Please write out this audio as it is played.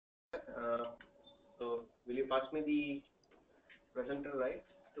pass me the presenter right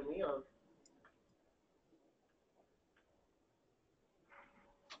to me or?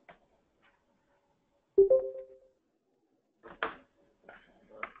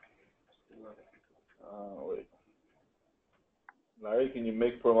 Wait. Larry, can you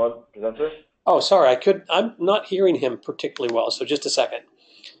make promote presenter? Oh, sorry, I'm not hearing him particularly well, so just a second.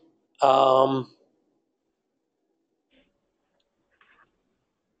 All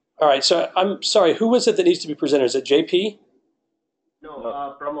right, so I'm sorry, who was it that needs to be presented? Is it JP?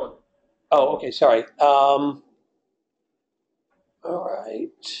 No, Pramod. Oh, okay, sorry. All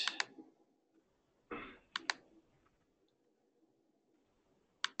right.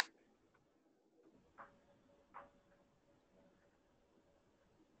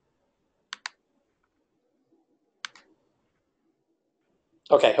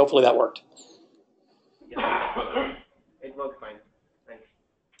 Okay, hopefully that worked. Yeah, it worked fine. Thanks.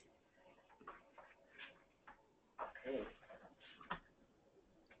 Okay.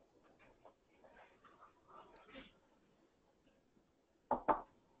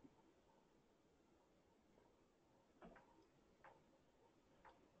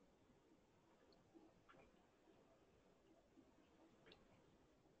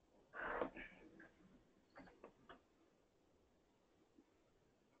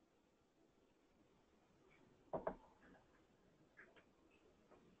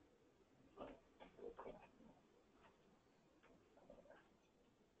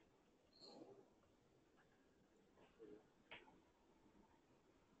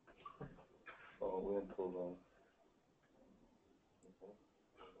 Oh, we went too long.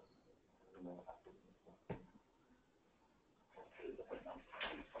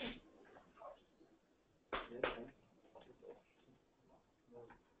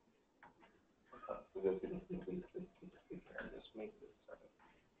 Just make this.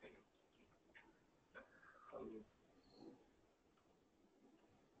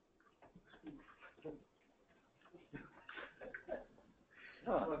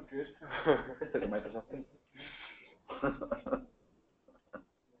 Oh, good. It's like a Microsoft thing.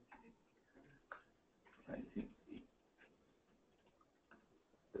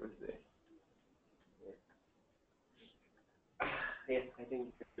 Thursday. Yes, I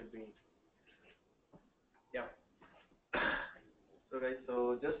think it should be. Yeah. So guys,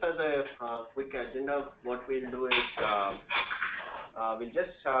 so just as a quick agenda, what we'll do is we'll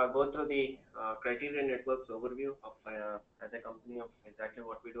just go through the criteria networks overview of as a company of exactly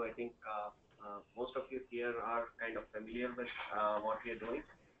what we do. I think most of you here are kind of familiar with what we are doing,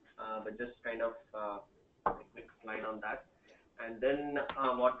 but just kind of a quick slide on that. And then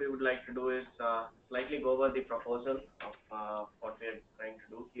what we would like to do is slightly go over the proposal of what we are trying to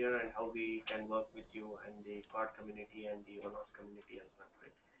do here and how we can work with you and the Cord community and the ONOS community as well,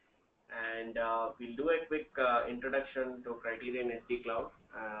 right? And we'll do a quick introduction to Criterion SD Cloud,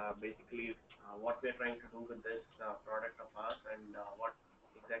 basically what we are trying to do with this product of ours and what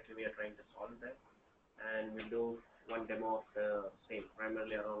exactly we are trying to solve there. And we'll do one demo of the same,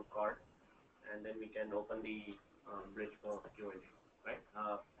 primarily around Cord, and then we can open the bridge for Q&A, right?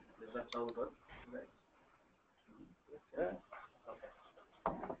 Does that sound good? Right. Yeah. Okay.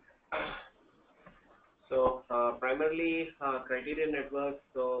 So primarily Criterion network,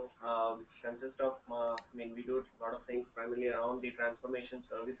 so consists of, we do a lot of things primarily around the transformation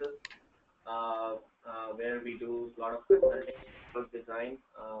services, where we do a lot of consulting design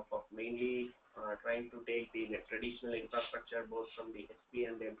for mainly trying to take the traditional infrastructure both from the SP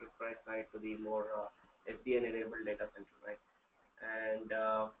and the enterprise side to the more SDN enabled data center, right? And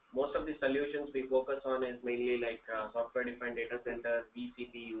most of the solutions we focus on is mainly like software defined data center,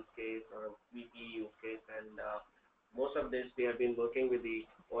 VCP use case or VPE use case, and most of this we have been working with the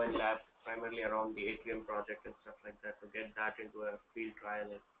ON Labs primarily around the Atrium project and stuff like that to get that into a field trial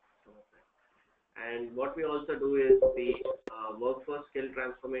and stuff like that. And what we also do is the workforce skill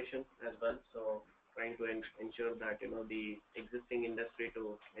transformation as well. So trying to ensure that the existing industry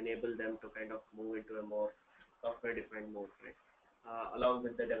to enable them to kind of move into a more software-defined mode, right? Along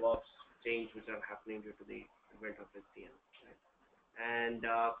with the DevOps change which are happening due to the advent of SDN. Right? And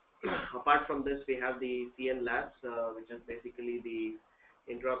apart from this, we have the CN Labs, which is basically the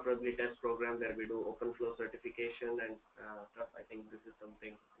interoperability test program where we do open flow certification and stuff. I think this is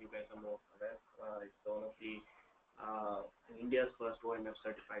something you guys are more aware. It's one of the India's first OMF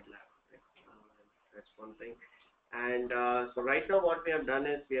certified lab. Right? That's one thing. And so right now what we have done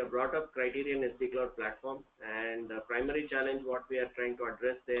is we have brought up Criterion SD Cloud platform, and the primary challenge what we are trying to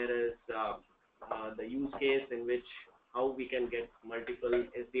address there is the use case in which how we can get multiple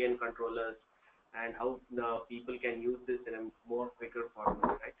SDN controllers and how the people can use this in a more quicker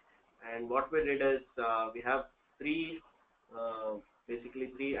format, right? And what we did is we have three,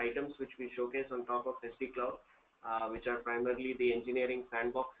 basically three items which we showcase on top of SD Cloud, which are primarily the engineering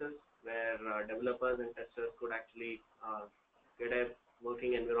sandboxes where developers and testers could actually get a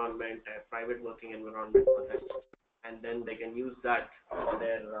working environment, a private working environment for them, and then they can use that for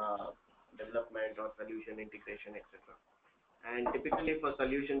their development or solution integration, etc. And typically for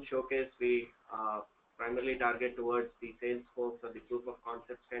solution showcase, we primarily target towards the sales folks or the proof of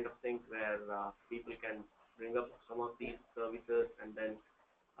concepts kind of things where people can bring up some of these services and then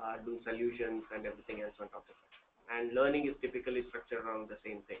do solutions and everything else on top of it. And learning is typically structured around the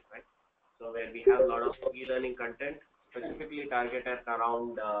same thing, right? So where we have a lot of e-learning content specifically targeted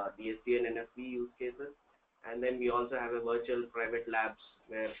around the SDN NFV use cases. And then we also have a virtual private labs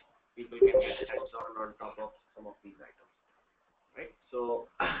where people can get hands-on on top of some of these items, right? So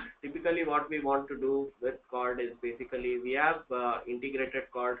typically what we want to do with Cord is basically we have integrated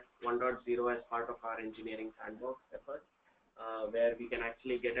Cord 1.0 as part of our engineering sandbox effort, where we can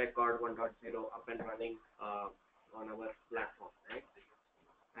actually get a Cord 1.0 up and running on our platform, right?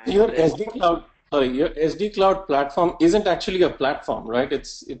 And Your then, SD Cloud, sorry, your SD Cloud platform isn't actually a platform, right?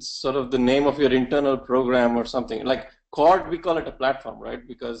 It's sort of the name of your internal program or something. Like Cord, we call it a platform, right?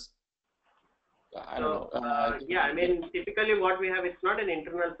 Because I don't know. Yeah, I mean, typically what we have, it's not an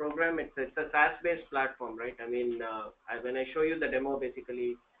internal program, it's a SaaS-based platform, right? I mean, when I show you the demo,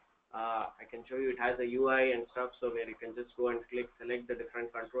 basically, I can show you it has a UI and stuff, so where you can just go and click, select the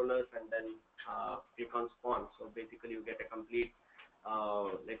different controllers, and then click on spawn. So basically, you get a complete,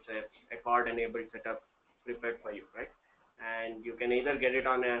 let's say, a Cord-enabled setup prepared for you, right? And you can either get it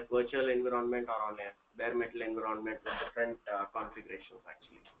on a virtual environment or on a bare metal environment with different configurations,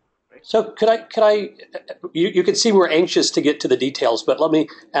 actually. Right. So you can see we're anxious to get to the details, but let me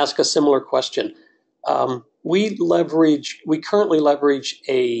ask a similar question. We currently leverage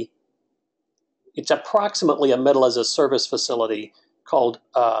it's approximately a metal as a service facility called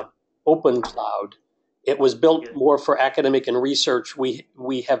Open Cloud. It was built more for academic and research.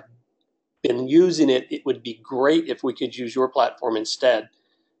 We have been using it. It would be great if we could use your platform instead.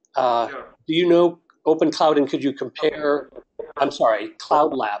 Sure. Do you know Open Cloud, and could you compare? I'm sorry,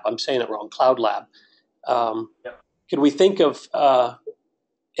 Cloud Lab. I'm saying it wrong. Cloud Lab. Could we think of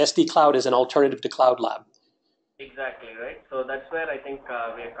SD Cloud as an alternative to Cloud Lab? Exactly, right. So that's where I think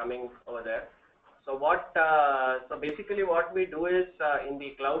we are coming over there. So so basically what we do is in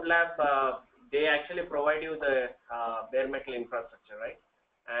the Cloud Lab, they actually provide you the bare metal infrastructure, right?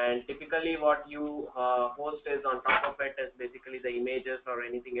 And typically what you host is on top of it is basically the images or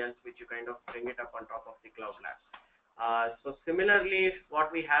anything else which you kind of bring it up on top of the Cloud Lab. So similarly,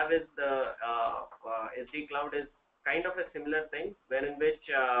 what we have is the SD Cloud is kind of a similar thing, wherein which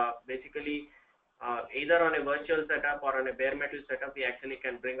basically either on a virtual setup or on a bare metal setup, we actually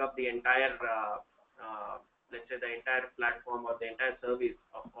can bring up the entire, let's say the entire platform or the entire service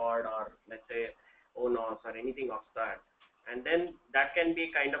of Cord or let's say ONOS or anything of that. And then that can be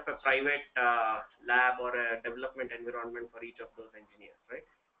kind of a private lab or a development environment for each of those engineers, right?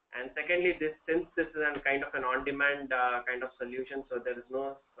 And secondly, since this is a kind of an on-demand kind of solution, so there is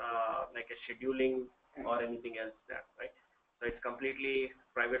no like a scheduling or anything else there, right? So it's completely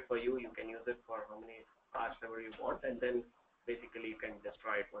private for you. You can use it for how many hours ever you want, and then basically you can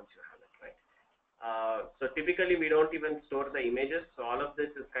destroy it once you have it, right? So typically we don't even store the images. So all of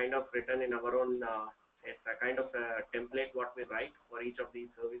this is kind of written in our own. It's a kind of a template what we write for each of these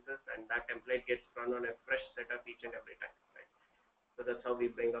services, and that template gets run on a fresh setup each and every time, right? So that's how we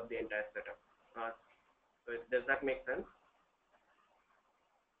bring up the entire setup. So does that make sense?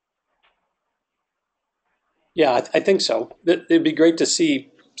 Yeah, I think so. It'd be great to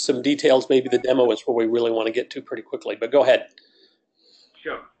see some details. Maybe the demo is where we really want to get to pretty quickly, but go ahead.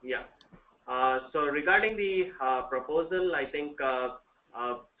 Sure, yeah. So regarding the proposal, I think,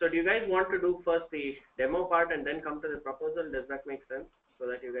 so do you guys want to do first the demo part and then come to the proposal? Does that make sense? So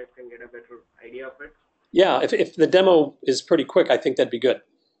that you guys can get a better idea of it? Yeah, if the demo is pretty quick, I think that'd be good.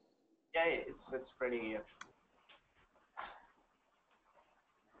 Yeah, it's pretty.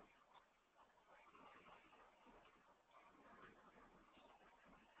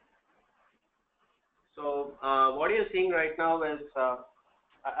 So what you're seeing right now is,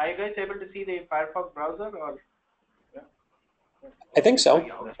 are you guys able to see the Firefox browser or? I think so.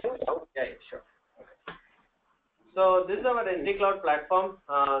 Yeah, sure. So this is our SD Cloud platform.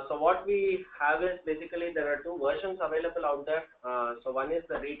 So what we have is basically there are two versions available out there. So one is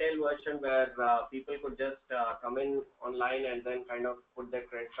the retail version where people could just come in online and then kind of put their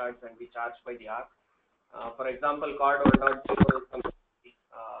credit cards and be charged by the hour. For example, Cord 1.0 is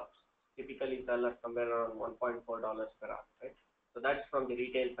typically sell at somewhere around $1.4 per hour, right? So that's from the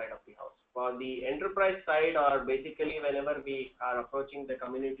retail side of the house. For the enterprise side, or basically whenever we are approaching the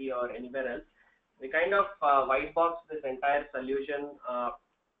community or anywhere else, we kind of white box this entire solution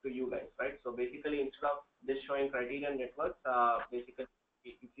to you guys, right? So basically, instead of this showing criterion networks, basically,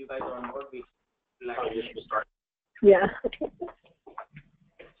 if you guys are on board, we will actually start. Yeah.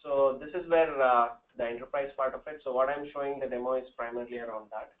 So this is where the enterprise part of it. So what I'm showing the demo is primarily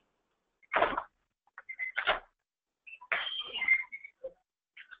around that.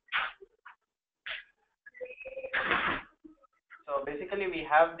 So basically, we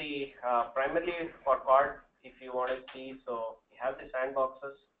have the primarily for Cord, if you want to see, so we have the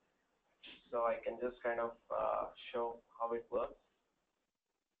sandboxes. So I can just kind of show how it works.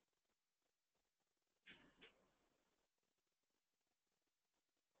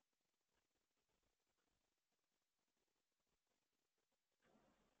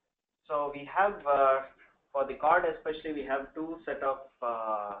 So we have for the Cord especially, we have two sets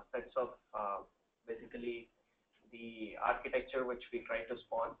of basically the architecture which we try to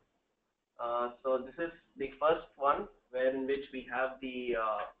spawn. So this is the first one, where in which we have the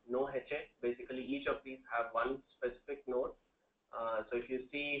no HA. Basically, each of these have one specific node. So if you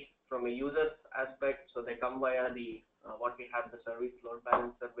see from a user's aspect, so they come via the what we have, the service load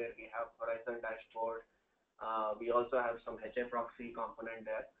balancer, where we have Horizon dashboard. We also have some HA proxy component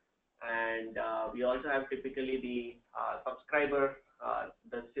there, and we also have typically the subscriber,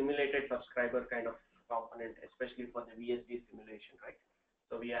 the simulated subscriber kind of component, especially for the VSD simulation, right?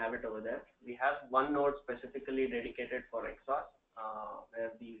 So we have it over there. We have one node specifically dedicated for XOS,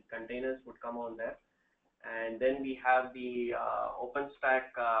 where the containers would come on there. And then we have the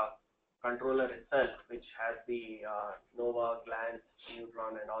OpenStack controller itself, which has the Nova, Glance,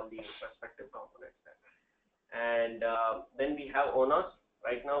 Neutron, and all the respective components there. And then we have ONOS.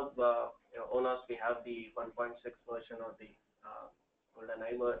 Right now, ONOS, we have the 1.6 version or the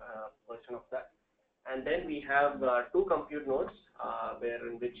GoldenEye version of that. And then we have two compute nodes, where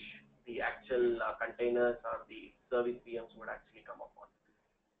in which the actual containers or the service VMs would actually come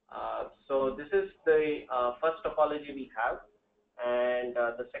upon. So this is the first topology we have, and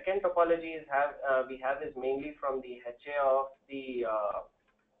the second topology we have is mainly from the HA of the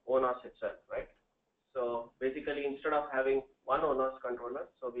ONOS itself, right? So basically, instead of having one ONOS controller,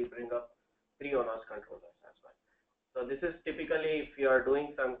 so we bring up three ONOS controllers as well. So this is typically if you are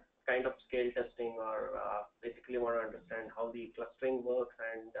doing some kind of scale testing, or basically want to understand how the clustering works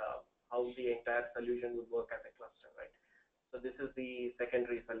and how the entire solution would work as a cluster, right? So this is the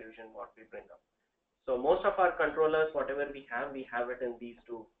secondary solution what we bring up. So most of our controllers, whatever we have it in these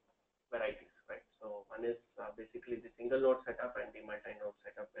two varieties, right? So one is basically the single node setup and the multi-node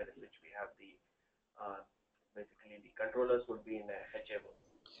setup, where in which we have the basically the controllers would be in a HA mode.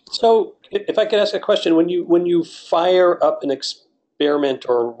 So if I could ask a question, when you fire up an experiment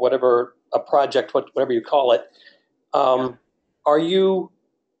or whatever, a project, whatever you call it, are you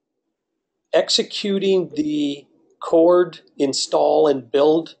executing the Cord install and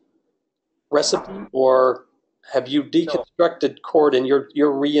build recipe, or have you deconstructed Cord and you're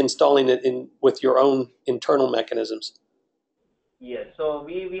reinstalling it in with your own internal mechanisms? Yes, so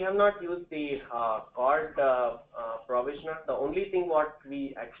we have not used the Cord provisioner. The only thing what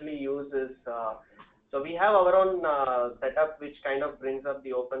we actually use is so we have our own setup, which kind of brings up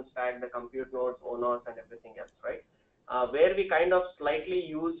the OpenStack, the compute nodes, ONOS, and everything else, right? Where we kind of slightly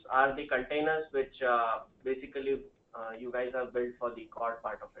use are the containers, which basically you guys have built for the Cord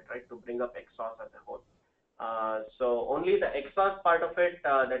part of it, right? To bring up XOS as a whole. So only the XOS part of it,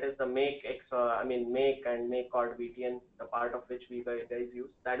 that is the make and make Cord VTN, the part of which we guys use,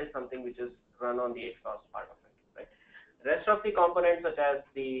 that is something which is run on the XOS part of it, right? Rest of the components, such as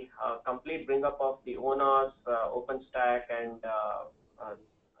the complete bring up of the ONOS, OpenStack, and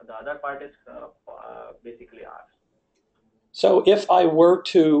the other part is basically ours. So if I were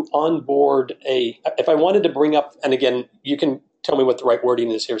to onboard if I wanted to bring up, and again, you can tell me what the right wording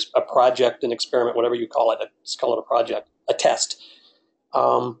is here, a project, an experiment, whatever you call it, let's call it a project, a test.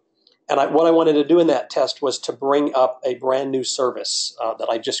 And what I wanted to do in that test was to bring up a brand new service that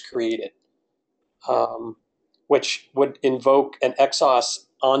I just created, which would invoke an XOS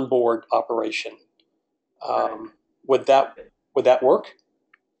onboard operation. Would that work?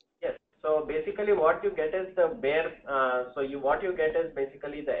 Yes. So basically, what you get is the bare. What you get is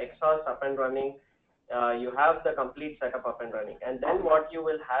basically the XOS up and running. You have the complete setup up and running, and then what you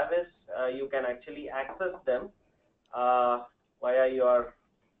will have is you can actually access them via your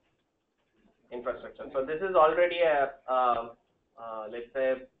infrastructure. So this is already let's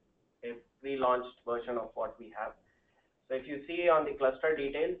say a pre-launched version of what we have. So if you see on the cluster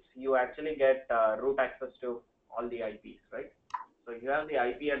details, you actually get root access to all the IPs, right? So you have the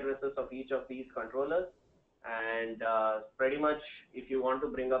IP addresses of each of these controllers, and pretty much if you want to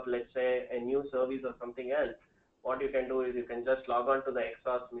bring up, let's say, a new service or something else, what you can do is you can just log on to the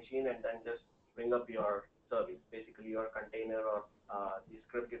Exhaust machine and then just bring up your service, basically your container or the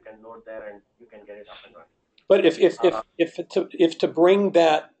script you can load there, and you can get it up and running. But if to bring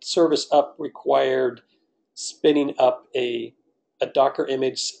that service up required spinning up a Docker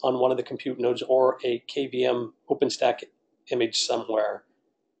image on one of the compute nodes or a KVM OpenStack image somewhere,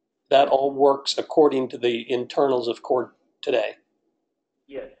 that all works according to the internals of Cord today.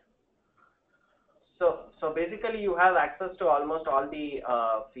 Yes. So basically you have access to almost all the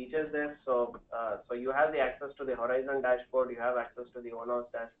features there. So you have the access to the Horizon dashboard, you have access to the ONOS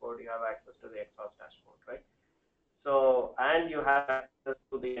dashboard, you have access to the Exhaust dashboard, right? So, and you have access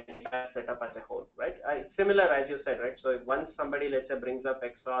to the entire setup as a whole, right? Similar as you said, right? So if once somebody, let's say, brings up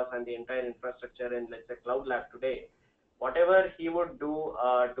Exhaust and the entire infrastructure in, let's say, Cloud Lab today, whatever he would do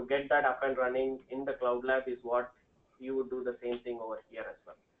to get that up and running in the Cloud Lab is what you would do the same thing over here as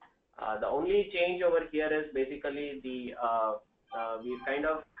well. The only change over here is basically the we kind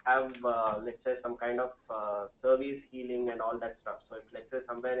of have let's say some kind of service healing and all that stuff. So if let's say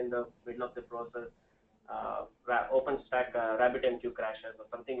somewhere in the middle of the process OpenStack RabbitMQ crashes or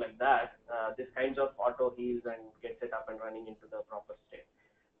something like that, this kinds of auto heals and gets it up and running into the proper state.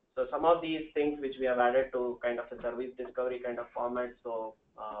 So some of these things which we have added to kind of a service discovery kind of format. So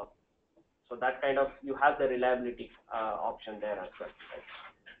so that kind of you have the reliability option there as well. Right?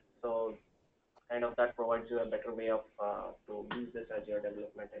 So kind of that provides you a better way of to use this as your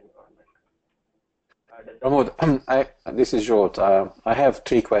development environment. Pramod, this is Jort. I have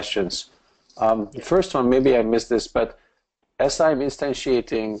three questions. The first one, maybe I missed this, but as I'm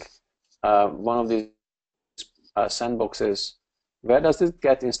instantiating one of these sandboxes, where does it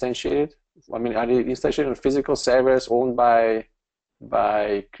get instantiated? I mean, are they instantiated on physical servers owned by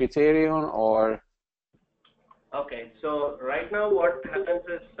Criterion or? Okay, so right now what happens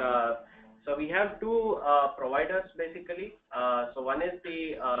is, so we have two providers basically. So one is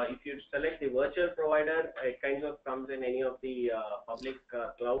the, if you select the virtual provider, it kind of comes in any of the public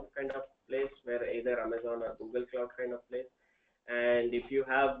cloud kind of place, where either Amazon or Google Cloud kind of place. And if you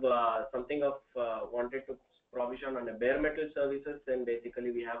have something of wanted to provision on a bare metal services, then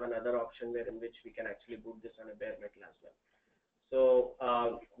basically we have another option where in which we can actually boot this on a bare metal as well. So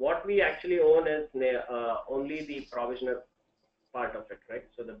what we actually own is only the provisioner part of it, right?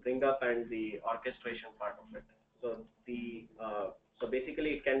 So the bring up and the orchestration part of it. So the so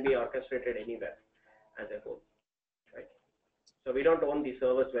basically it can be orchestrated anywhere as a whole, right? So we don't own the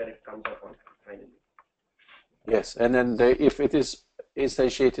servers where it comes up on finally. Yes, and then if it is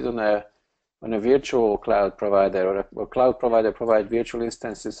instantiated on a virtual cloud provider or a cloud provider provide virtual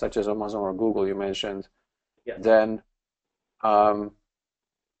instances such as Amazon or Google you mentioned, yeah. Then I'm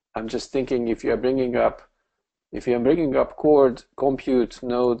just thinking if you're bringing up Cord compute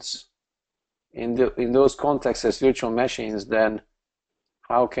nodes in those contexts as virtual machines, then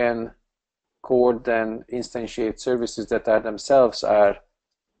how can Cord then instantiate services that are themselves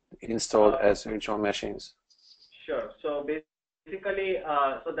installed as virtual machines? Sure. So basically,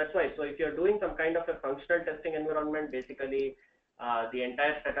 so that's why. So if you're doing some kind of a functional testing environment, basically the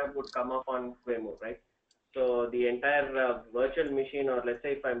entire setup would come up on Quemo, right? So the entire virtual machine, or let's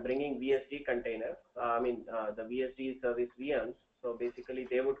say if I'm bringing VSD containers, the VSD service VMs, so basically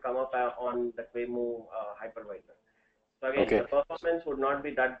they would come up on the Quemo hypervisor. So again, Okay. the performance would not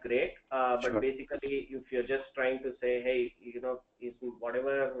be that great, but Sure. basically if you're just trying to say, hey, is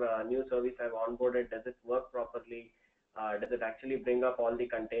whatever new service I've onboarded, does it work properly? Does it actually bring up all the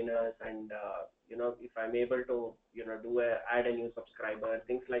containers? And, if I'm able to, add a new subscriber,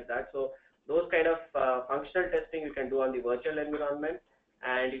 things like that. So those kind of functional testing you can do on the virtual environment.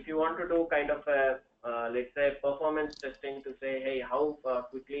 And if you want to do kind of a, let's say, performance testing to say, hey, how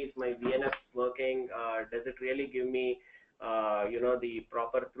quickly is my VNF working? Does it really give me the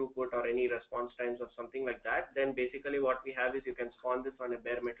proper throughput or any response times or something like that, then basically what we have is you can spawn this on a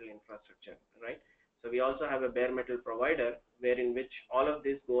bare metal infrastructure, right? So we also have a bare metal provider wherein which all of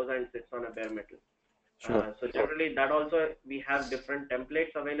this goes and sits on a bare metal. Sure. So generally that also we have different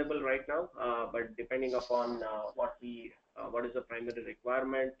templates available right now, but depending upon what is the primary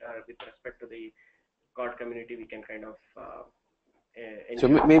requirement with respect to the Cord community, we can kind of So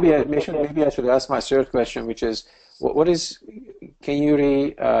maybe I should ask my third question, which is, can you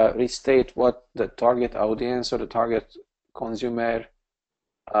restate what the target audience or the target consumer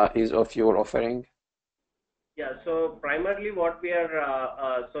is of your offering? Yeah, so primarily what we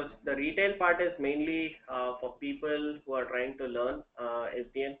are, so the retail part is mainly for people who are trying to learn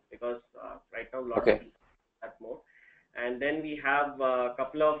SDN, because right now a lot of people have more. And then we have a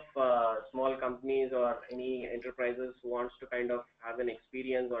couple of small companies or any enterprises who wants to kind of have an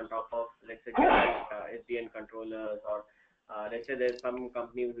experience on top of, let's say, different SDN controllers, or let's say there's some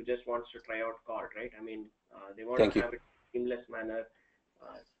company who just wants to try out Cord, right? I mean, they want Thank to you. have it seamless manner.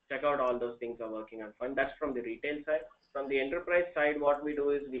 Check out all those things are working on fun. That's from the retail side. From the enterprise side, what we do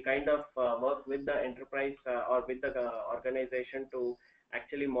is we kind of work with the enterprise or with the organization to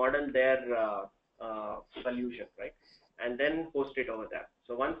actually model their solution, right? And then post it over there.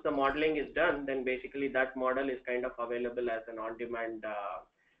 So once the modeling is done, then basically that model is kind of available as an on-demand,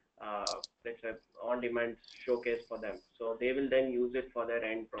 let's say, on-demand showcase for them. So they will then use it for their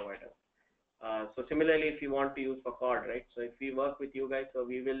end provider. So similarly, if you want to use for Cord, right? So if we work with you guys, so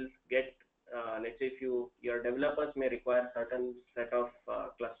we will get, let's say, if your developers may require certain set of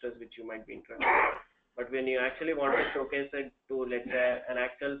clusters which you might be interested in. But when you actually want to showcase it to, let's say, an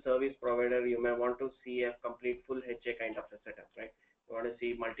actual service provider, you may want to see a complete full HA kind of a setup, right? You want to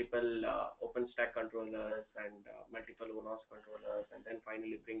see multiple OpenStack controllers and multiple ONOS controllers, and then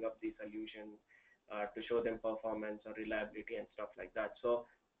finally bring up the solution to show them performance or reliability and stuff like that. So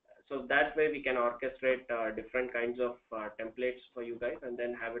that way we can orchestrate different kinds of templates for you guys and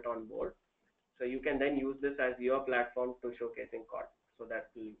then have it on board. So you can then use this as your platform to showcasing Cord. So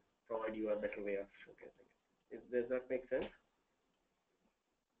that will provide you a better way of showcasing it. Does that make sense?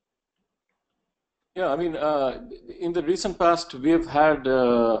 Yeah, I mean, in the recent past, we've had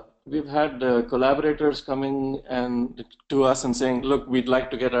collaborators coming and to us and saying, look, we'd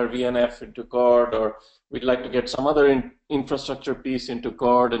like to get our VNF into Cord, or we'd like to get some other infrastructure piece into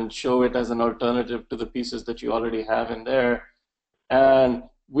Cord and show it as an alternative to the pieces that you already have in there. And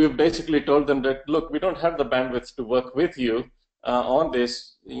we've basically told them that, look, we don't have the bandwidth to work with you on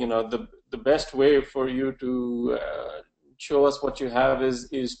this. You know, the best way for you to show us what you have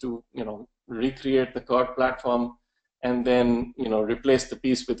is to, you know, recreate the Cord platform and then, you know, replace the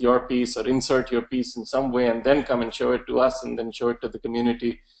piece with your piece or insert your piece in some way and then come and show it to us and then show it to the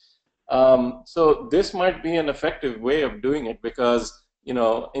community. So this might be an effective way of doing it, because, you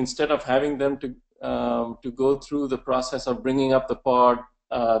know, instead of having them to go through the process of bringing up the pod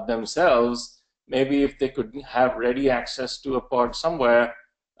themselves, maybe if they could have ready access to a pod somewhere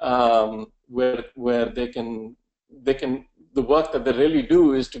where they can the work that they really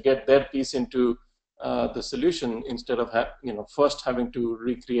do is to get their piece into the solution instead of first having to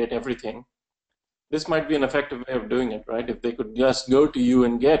recreate everything. This might be an effective way of doing it, right? If they could just go to you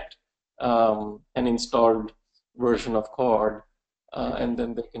and get an installed version of Cord, and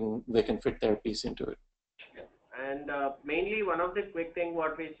then they can fit their piece into it. And mainly one of the quick thing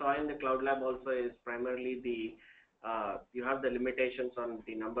what we saw in the Cloud Lab also is primarily the you have the limitations on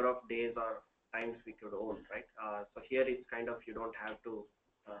the number of days or times we could own, right? So here it's kind of, you don't have to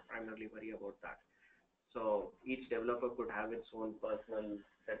primarily worry about that. So each developer could have its own personal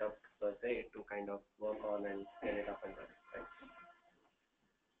setup per se to kind of work on and get it up and running, right?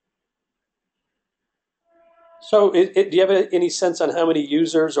 So do you have any sense on how many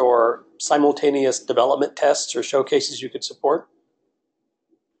users or simultaneous development tests or showcases you could support?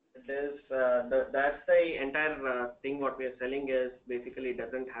 That's the entire thing what we are selling is basically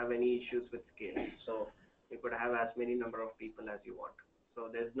doesn't have any issues with scale. So you could have as many number of people as you want. So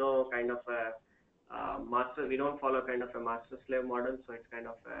there's no kind of a master, we don't follow kind of a master slave model. So it's kind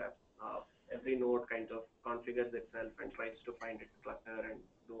of every node kind of configures itself and tries to find its cluster and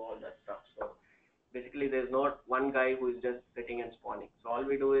do all that stuff. So basically there's not one guy who is just sitting and spawning. So all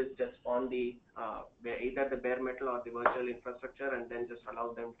we do is just spawn the either the bare metal or the virtual infrastructure, and then just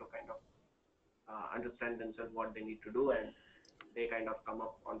allow them to kind of understand themselves what they need to do, and they kind of come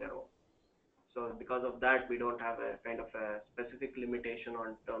up on their own. So because of that, we don't have a kind of a specific limitation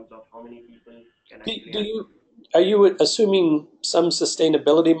on terms of how many people can actually. Are you assuming some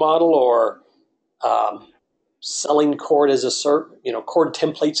sustainability model, or selling Cord as a Cord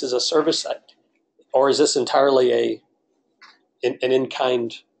templates as a service, or is this entirely an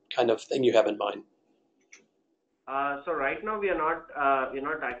in-kind kind of thing you have in mind? So right now we're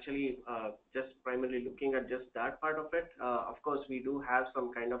not actually just primarily looking at just that part of it. Of course, we do have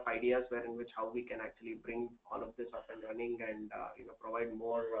some kind of ideas in which how we can actually bring all of this up and running and provide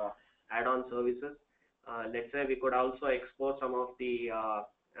more add-on services. Let's say we could also export some of the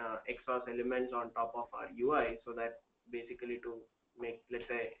extras elements on top of our UI, so that basically to make, let's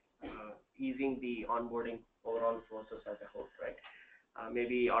say, easing the onboarding overall process as a whole, right?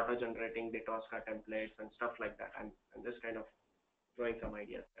 Maybe auto-generating the Tosca templates and stuff like that. I'm just kind of throwing some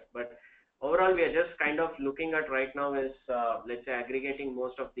ideas there. But overall, we are just kind of looking at right now is, let's say, aggregating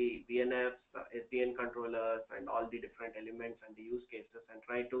most of the VNFs, SDN controllers, and all the different elements and the use cases, and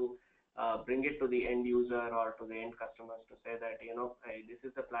try to bring it to the end user or to the end customers to say that, hey, this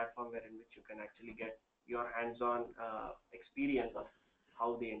is the platform wherein which you can actually get your hands-on experience of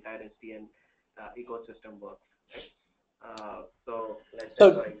how the entire SDN ecosystem works. Right? So let's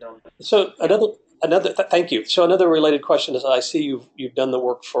say, for example. So thank you. So another related question is, I see you've done the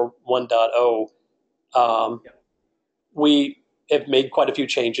work for 1.0. We have made quite a few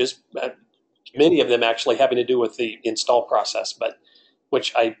changes, many of them actually having to do with the install process, but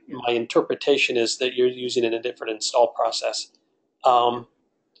my interpretation is that you're using it in a different install process.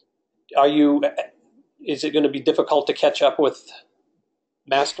 Is it going to be difficult to catch up with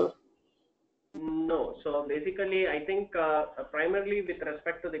master? No. So basically, I think primarily with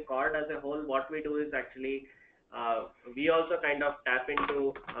respect to the Cord as a whole, what we do is actually we also kind of tap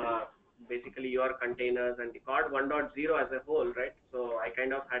into basically your containers and the Cord 1.0 as a whole, right? So I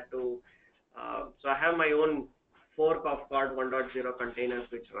kind of had to, so I have my own fork of Cord 1.0 containers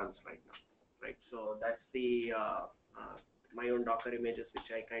which runs right now, right? So that's the my own Docker images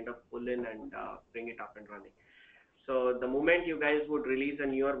which I kind of pull in and bring it up and running. So the moment you guys would release a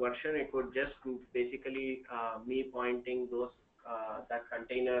newer version, it would just basically me pointing those that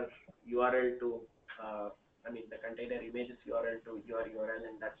container URL to, the container images URL to your URL,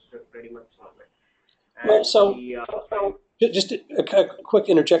 and that's pretty much solve it. Well, so just a quick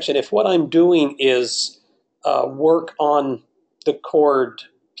interjection. If what I'm doing is work on the Cord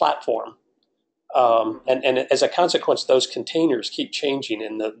platform, and as a consequence, those containers keep changing,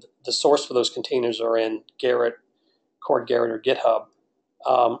 and the source for those containers are in Cord Garrett or GitHub.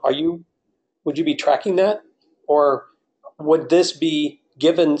 Would you be tracking that, or would this be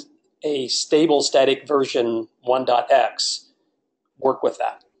given a stable static version 1.x work with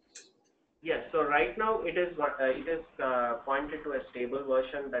that? Yes. So right now it is pointed to a stable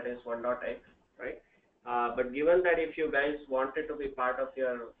version that is 1.x, right? But given that if you guys wanted to be part of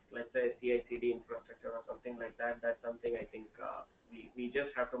your, let's say, CI/CD infrastructure or something like that, that's something I think we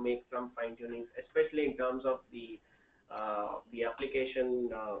just have to make some fine tunings, especially in terms of the application.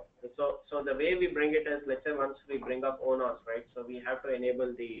 So the way we bring it is, let's say once we bring up ONOS, right? So we have to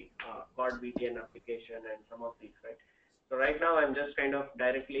enable the Cord VTN application and some of these, right? So right now I'm just kind of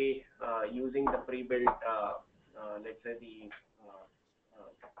directly using the pre-built, let's say the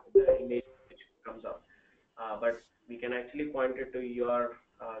image which comes up. But we can actually point it to your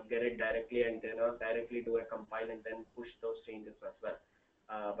get it directly and directly do a compile and then push those changes as well.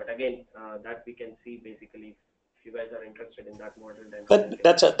 But again, that we can see basically. If you guys are interested in that model, then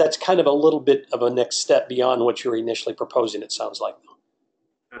that's kind of a little bit of a next step beyond what you're initially proposing. It sounds like.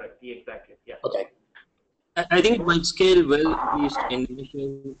 Correct. Exactly. Yeah. Okay. I think it might scale well. At least in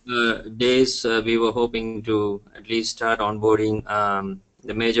initial days, we were hoping to at least start onboarding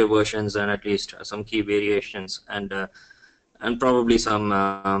the major versions and at least some key variations and probably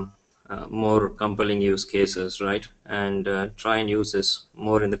some more compelling use cases, right? And try and use this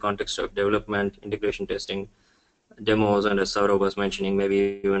more in the context of development, integration testing, demos, and as Saurabh was mentioning,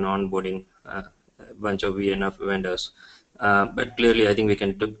 maybe even onboarding a bunch of VNF vendors. But clearly, I think we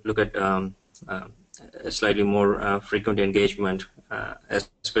can look at a slightly more frequent engagement,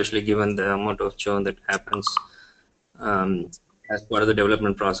 especially given the amount of churn that happens as part of the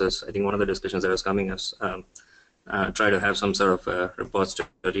development process. I think one of the discussions that was coming is try to have some sort of repository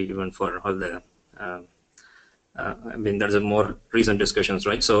even for all the there's a more recent discussions,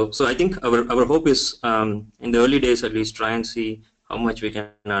 right? So I think our hope is in the early days at least try and see how much we can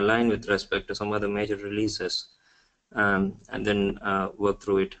align with respect to some of the major releases, and then work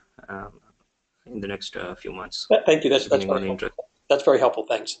through it in the next few months. Thank you. That's very helpful. That's very helpful.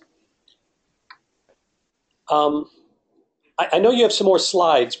 Thanks. I know you have some more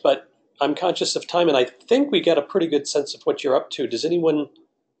slides, but I'm conscious of time, and I think we got a pretty good sense of what you're up to. Does anyone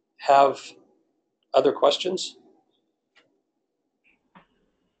have other questions?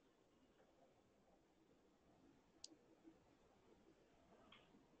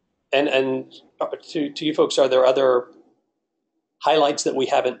 And to you folks, are there other highlights that we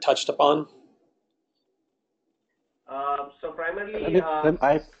haven't touched upon? So primarily,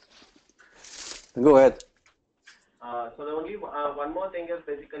 go ahead. So the only one more thing is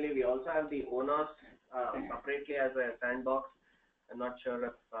basically we also have the ONOS separately as a sandbox. I'm not sure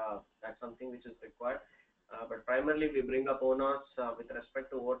if that's something which is required, but primarily we bring up ONOS with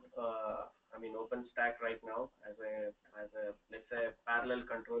respect to what OpenStack right now as a let's say parallel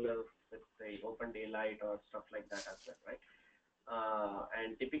controller with the Open Daylight or stuff like that as well, right?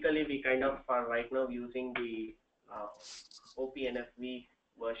 And typically we kind of are right now using the OPNFV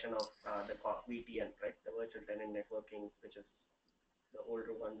version of the VTN, right? The virtual tenant networking, which is the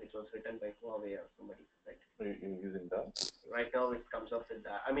older one which was written by Huawei or somebody, right? Are you using that? Right now it comes up with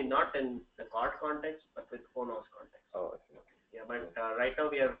that. I mean, not in the Cord context, but with Phonos context. Oh, I see. Yeah, but right now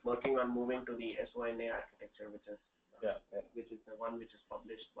we are working on moving to the SONA architecture, which is which is the one which is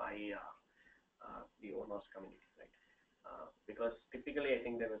published by the ONOS community, right? Because typically I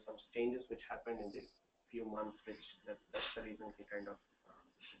think there were some changes which happened in the few months, which that's the reason we kind of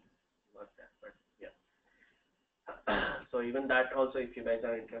worked there. But yeah, so even that also, if you guys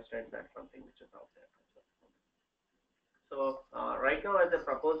are interested, that's something which is out there. So right now, as a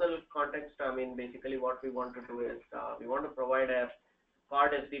proposal context, I mean, basically what we want to do is we want to provide a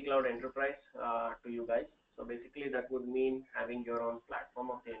Cord SD Cloud Enterprise to you guys. So basically, that would mean having your own platform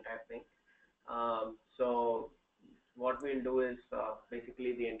of the entire thing. So what we'll do is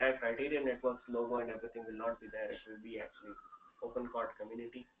basically the entire Criterion Networks logo and everything will not be there. It will be actually open Cord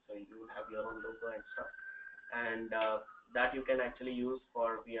community. So you will have your own logo and stuff. And that you can actually use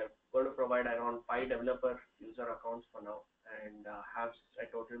for, we are going to provide around 5 developer user accounts for now, and have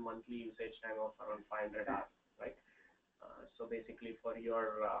a total monthly usage time of around 500 hours, right? So basically for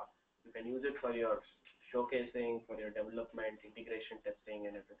your, you can use it for your showcasing, for your development, integration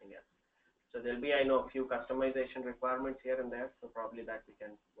testing, and everything else. So there'll be, I know, a few customization requirements here and there, so probably that we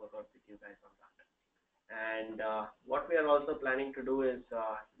can work out with you guys on that. And what we are also planning to do is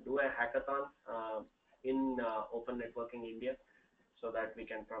do a hackathon in Open Networking India, so that we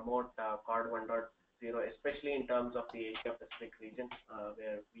can promote Cord 1.0, especially in terms of the Asia Pacific region,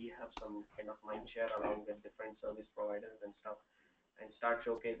 where we have some kind of mind share along with different service providers and stuff, and start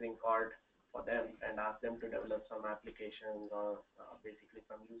showcasing Cord for them and ask them to develop some applications or basically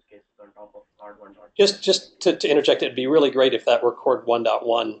some use cases on top of Cord 1.0. Just to interject, it'd be really great if that were Cord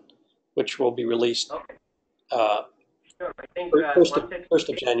 1.1, which will be released Okay. Sure. I think first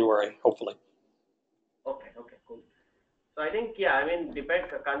of January, hopefully. Okay, cool. So I think, yeah, I mean,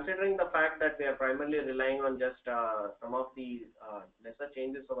 considering the fact that we are primarily relying on just some of the lesser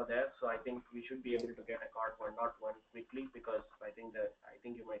changes over there, so I think we should be able to get a Cord 1.1 quickly, because I think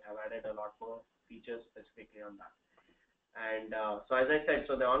you might have added a lot more features specifically on that. And so as I said,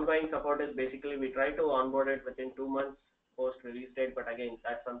 so the ongoing support is basically we try to onboard it within 2 months post release date, but again,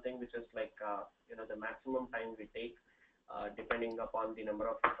 that's something which is like the maximum time we take, depending upon the number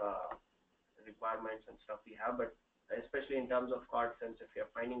of requirements and stuff we have. But especially in terms of Cord, since if you're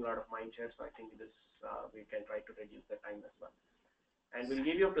finding a lot of mind share, so I think this we can try to reduce the time as well. And we'll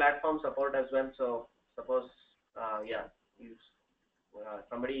give you platform support as well. So suppose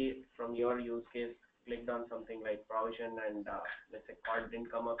somebody from your use case clicked on something like provision and let's say Cord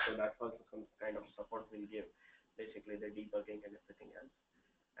didn't come up, so that's also some kind of support we'll give, basically the debugging and everything else.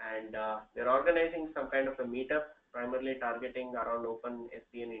 And we're organizing some kind of a meetup, primarily targeting around Open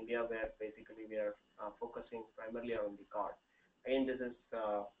SDN India, where basically we are focusing primarily on the Cord. Again, this is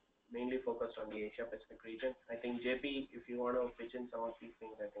mainly focused on the Asia Pacific region. I think JP, if you want to pitch in some of these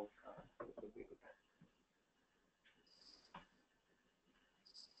things, I think it would be good.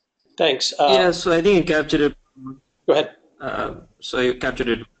 Thanks. Yeah, so I think you captured it. Go ahead. So you captured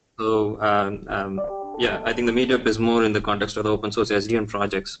it. So yeah, I think the meetup is more in the context of the open source SDN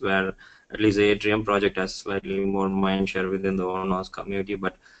projects, where at least the Atrium project has slightly more mindshare within the ONOS community.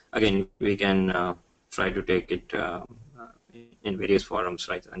 But again, we can try to take it in various forums,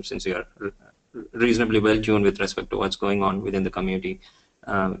 right? And since we are reasonably well tuned with respect to what's going on within the community,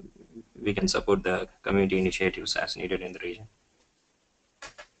 we can support the community initiatives as needed in the region.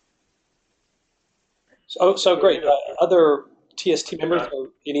 So great. Other TST members,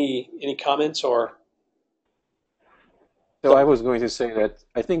 any comments or? So I was going to say that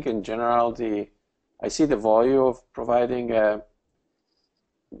I think in general, I see the value of providing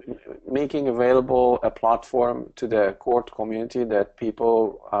making available a platform to the Cord community that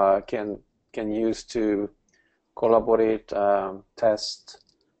people can use to collaborate, test,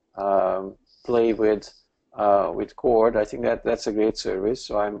 play with Cord. I think that's a great service,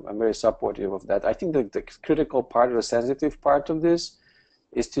 so I'm very supportive of that. I think the critical part, or the sensitive part of this,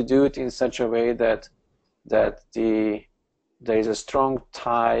 is to do it in such a way that there is a strong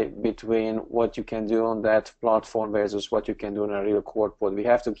tie between what you can do on that platform versus what you can do on a real Cord pod. We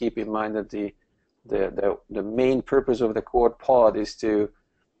have to keep in mind that the main purpose of the Cord pod is to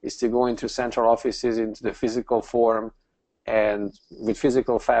go into central offices, into the physical form, and with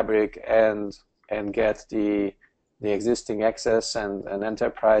physical fabric, and get the existing access and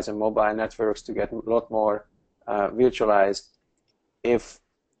enterprise and mobile networks to get a lot more virtualized. If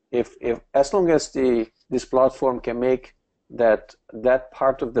as long as this platform can make that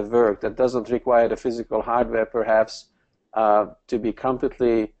part of the work that doesn't require the physical hardware perhaps to be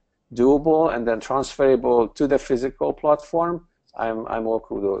completely doable and then transferable to the physical platform, I'm all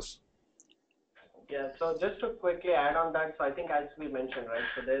kudos. Yeah, so just to quickly add on that, so I think as we mentioned, right,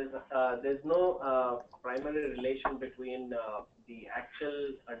 so there's no primary relation between the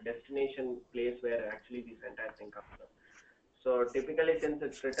actual destination place where actually this entire thing comes from. So typically, since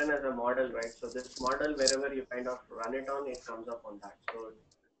it's written as a model, right, so this model, wherever you kind of run it on, it comes up on that. So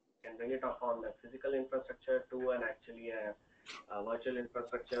you can bring it up on the physical infrastructure to an actually a virtual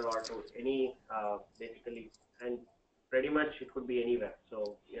infrastructure or to any basically, and pretty much it could be anywhere.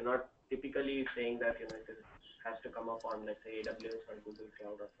 So you're not typically saying that it has to come up on, let's say, AWS or Google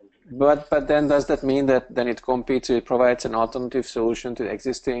Cloud or something like that. But then does that mean that then it competes, it provides an alternative solution to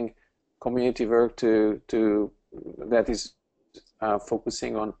existing community work to that is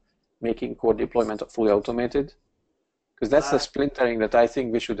focusing on making core deployment fully automated? Because that's the splintering that I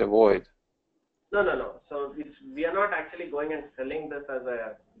think we should avoid. No. So we are not actually going and selling this as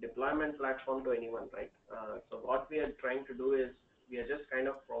a deployment platform to anyone, right? So what we are trying to do is we are just kind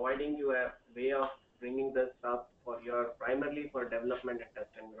of providing you a way of bringing this up for your primarily for development and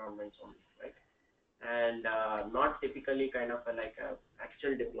test environments only, right? And not typically kind of like a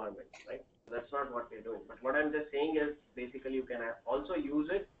actual deployment, right? That's not what we're doing. But what I'm just saying is basically you can also use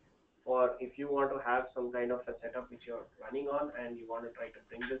it for if you want to have some kind of a setup which you're running on and you want to try to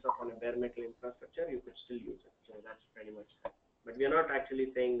bring this up on a bare metal infrastructure, you could still use it. So that's pretty much that. But we are not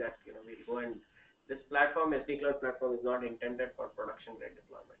actually saying that we go and this platform, SD Cloud platform, is not intended for production grade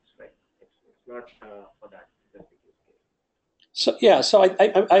deployments, right? It's not for that specific use case. So yeah, so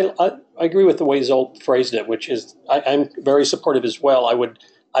I agree with the way Zolt phrased it, which is I'm very supportive as well.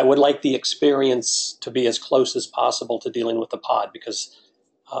 I would like the experience to be as close as possible to dealing with the pod because,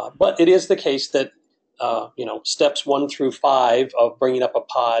 but it is the case that steps 1 through 5 of bringing up a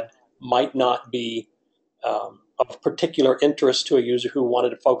pod might not be of particular interest to a user who wanted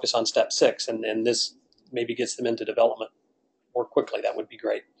to focus on step 6, and this maybe gets them into development more quickly. That would be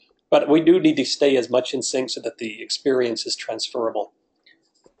great. But we do need to stay as much in sync so that the experience is transferable.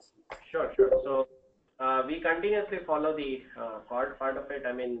 Sure. So we continuously follow the Cord part of it.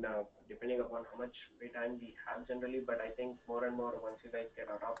 I mean, depending upon how much free time we have generally, but I think more and more once you guys get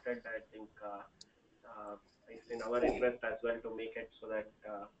adopted, I think it's in our interest as well to make it so that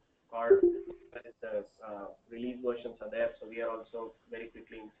Cord, the release versions are there, so we are also very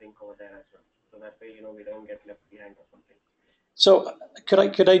quickly in sync over there as well. So that way, we don't get left behind or something. So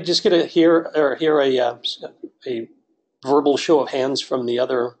could I just get hear a verbal show of hands from the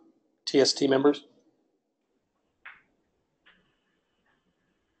other TST members?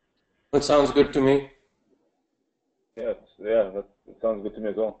 That sounds good to me. Yeah, that sounds good to me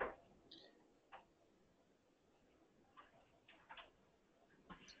as well.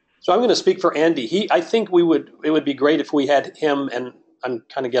 So I'm going to speak for Andy. I think it would be great if we had him, and I'm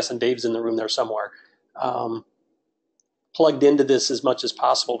kind of guessing Dave's in the room there somewhere, plugged into this as much as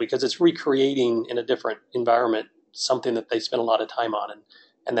possible because it's recreating in a different environment something that they spent a lot of time on,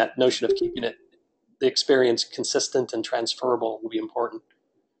 and that notion of keeping the experience consistent and transferable will be important.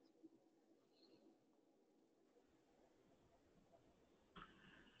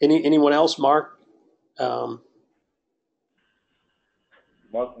 Anyone else, Mark?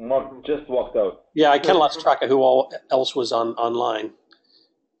 Mark just walked out. Yeah, I kind of lost track of who all else was online.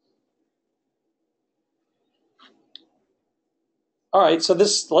 All right, so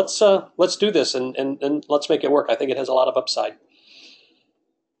let's do this and let's make it work. I think it has a lot of upside.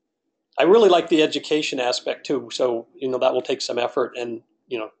 I really like the education aspect too. So that will take some effort, and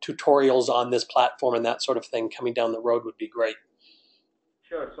tutorials on this platform and that sort of thing coming down the road would be great.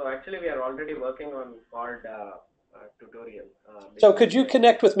 Sure. So actually, we are already working on Cord tutorial. So could you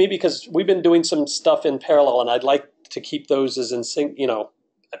connect with me because we've been doing some stuff in parallel, and I'd like to keep those as in sync.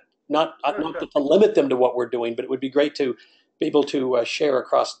 Not to limit them to what we're doing, but it would be great to be able to share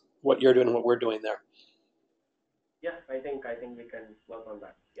across what you're doing and what we're doing there. Yeah, I think we can work on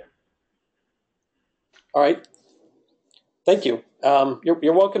that. Yeah. All right. Thank you.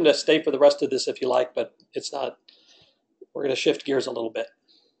 You're welcome to stay for the rest of this if you like, but it's not. We're going to shift gears a little bit.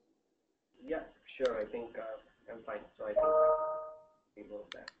 Yeah, sure. I think I'm fine. So I think we go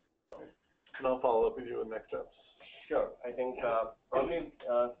there. And I'll follow up with you with next steps. Sure. I think probably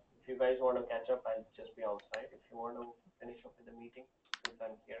if you guys want to catch up, I'll just be outside. If you want to finish up with the meeting, since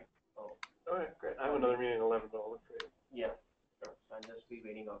I'm here. So. All right, great. I have another meeting at 11, but I'll look for you. Yeah, sure. So I'll just be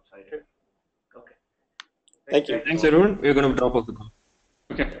waiting outside. Okay. Okay. Thank you. Thanks, everyone. We're going to drop off the call.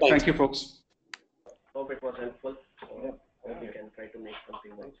 Okay. Thanks. Thank you, folks. Hope it was helpful. So hope we can try to make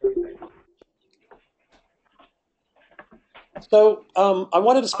something work. So I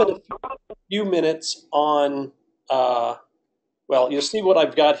wanted to spend a few minutes on, well, you'll see what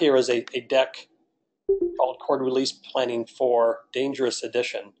I've got here is a deck called Cord Release Planning for Dangerous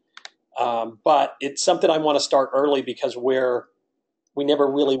Edition. But it's something I want to start early because we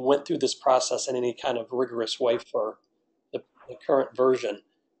never really went through this process in any kind of rigorous way for the current version.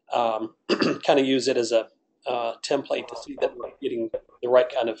 Kind of use it as a template to see that we're getting the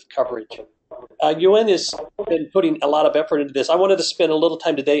right kind of coverage. Yuen has been putting a lot of effort into this. I wanted to spend a little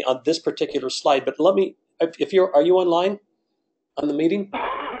time today on this particular slide, but let me, are you online on the meeting?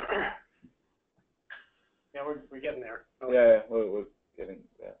 Yeah, we're getting there. Okay. Yeah, we're getting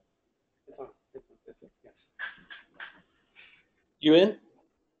there. It's on. Yes. You in?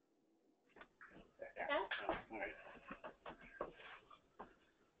 Oh, all right.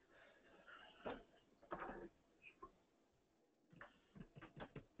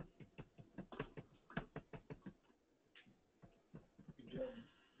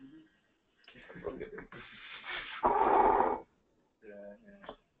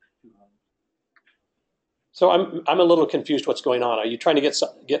 So I'm a little confused what's going on. Are you trying to get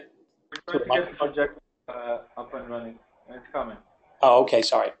We're trying to get the project up and running. It's coming. Oh, okay,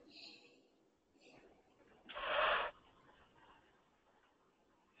 sorry.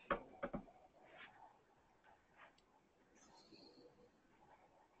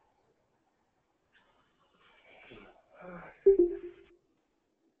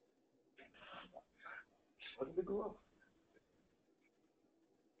 What did it go up?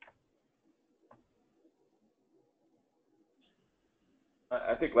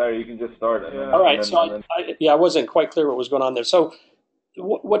 I think, Larry, you can just start. And then, All right. and then, I wasn't quite clear what was going on there. So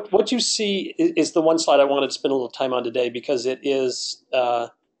what you see is the one slide I wanted to spend a little time on today because it is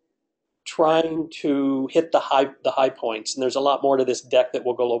trying to hit the high points, and there's a lot more to this deck that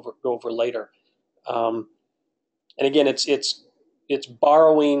we'll go over later. And again, it's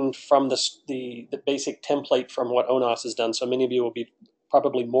borrowing from the basic template from what ONOS has done. So many of you will be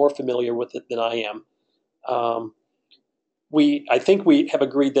probably more familiar with it than I am. I think we have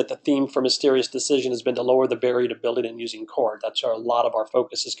agreed that the theme for Mysterious Decision has been to lower the barrier to building and using Cord. That's where a lot of our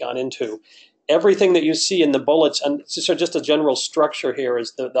focus has gone into. Everything that you see in the bullets, and so just a general structure here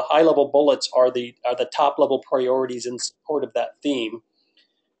is the high-level bullets are the top-level priorities in support of that theme.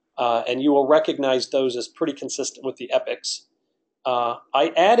 And you will recognize those as pretty consistent with the epics.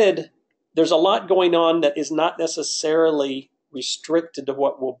 I added, there's a lot going on that is not necessarily restricted to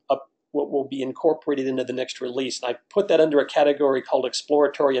what will be incorporated into the next release. And I put that under a category called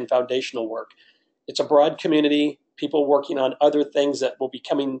exploratory and foundational work. It's a broad community, people working on other things that will be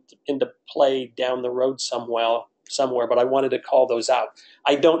coming into play down the road somewhere, but I wanted to call those out.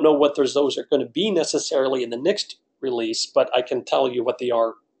 I don't know what those are going to be necessarily in the next release, but I can tell you what they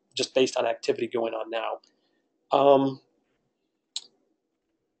are just based on activity going on now.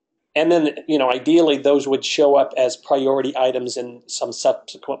 And then, ideally, those would show up as priority items in some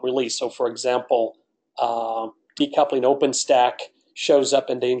subsequent release. So, for example, decoupling OpenStack shows up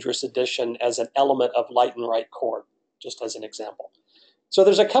in Dangerous Edition as an element of Light and Write Cord, just as an example. So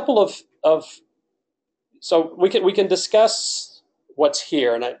there's a couple of so we can discuss what's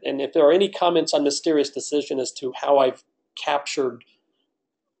here, and if there are any comments on Mysterious Decision as to how I've captured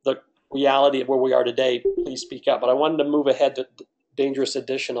the reality of where we are today, please speak up. But I wanted to move ahead to Dangerous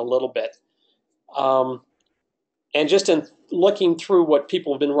Edition a little bit. And just in looking through what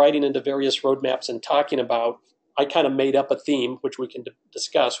people have been writing into various roadmaps and talking about, I kind of made up a theme, which we can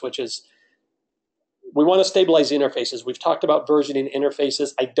discuss, which is we want to stabilize the interfaces. We've talked about versioning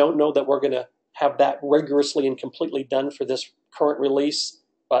interfaces. I don't know that we're going to have that rigorously and completely done for this current release,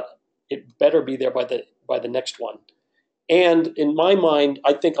 but it better be there by the next one. And in my mind,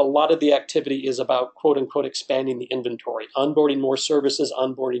 I think a lot of the activity is about, quote unquote, expanding the inventory, onboarding more services,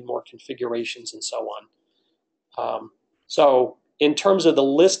 onboarding more configurations, and so on. So in terms of the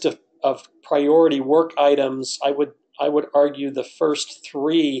list of priority work items, I would argue the first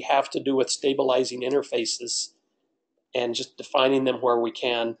three have to do with stabilizing interfaces and just defining them where we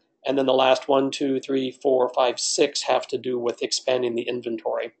can. And then the last 1, 2, 3, 4, 5, 6 have to do with expanding the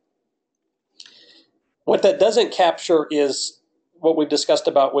inventory. What that doesn't capture is what we've discussed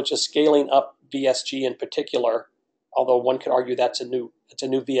about, which is scaling up VSG in particular, although one could argue it's a new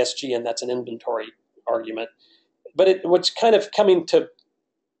VSG and that's an inventory argument. But what's kind of coming to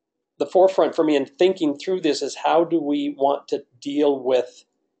the forefront for me in thinking through this is how do we want to deal with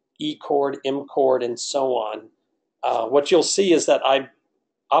eCord, mCord, and so on. What you'll see is that I'm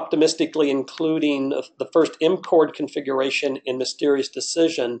optimistically including the first mCord configuration in Mysterious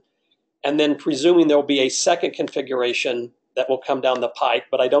Decision, and then presuming there'll be a second configuration that will come down the pipe,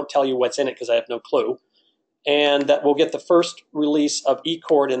 but I don't tell you what's in it because I have no clue. And that we'll get the first release of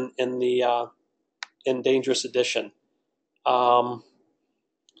eCord in Dangerous Edition.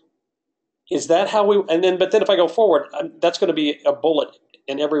 Is that how we? And then, but then if I go forward, that's going to be a bullet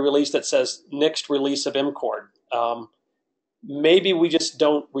in every release that says next release of mcord. Maybe we just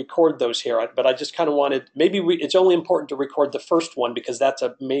don't record those here, but I just kind of wanted, it's only important to record the first one because that's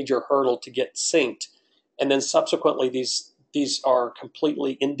a major hurdle to get synced. And then subsequently, these are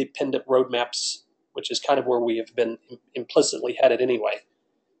completely independent roadmaps, which is kind of where we have been implicitly headed anyway.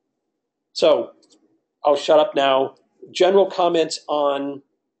 So I'll shut up now. General comments on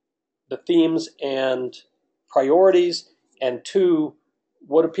the themes and priorities, and 2,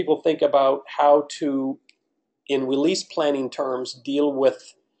 what do people think about how to, in release planning terms, deal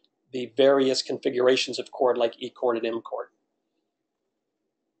with the various configurations of Cord like eCord and mcord?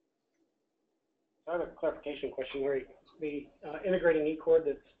 I have a clarification question, Larry. The integrating eCord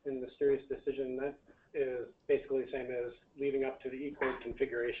that's in the Mysterious decision, that is basically the same as leaving up to the eCord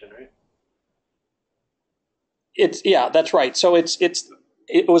configuration, right? Yeah, that's right. So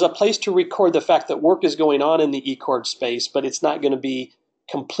it was a place to record the fact that work is going on in the eCord space, but it's not going to be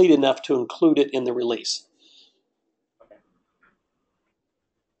complete enough to include it in the release.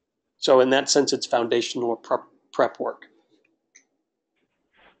 So in that sense, it's foundational prep work.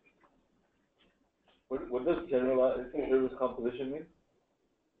 What does generalized service composition mean?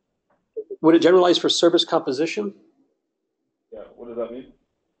 Would it generalize for service composition? Yeah, what does that mean?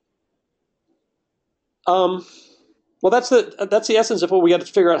 Well, that's the essence of what we got to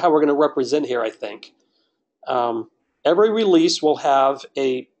figure out how we're going to represent here, I think. Every release will have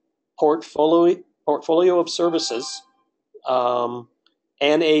a portfolio of services and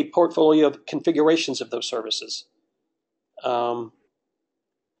a portfolio of configurations of those services.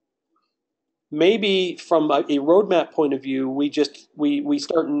 Maybe from a roadmap point of view, we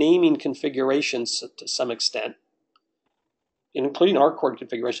start naming configurations to some extent, including our cord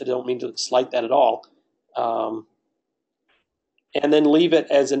configuration. I don't mean to slight that at all. And then leave it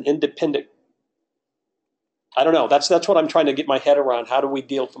as an independent. I don't know. That's what I'm trying to get my head around. How do we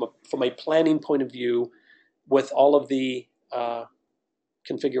deal from a planning point of view with all of the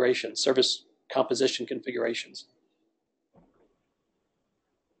configurations, service composition configurations?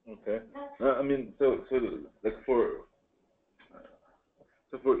 Okay. I mean, so like for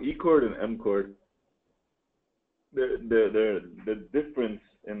eCord and mcord, the difference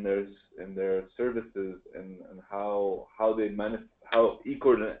in their services and how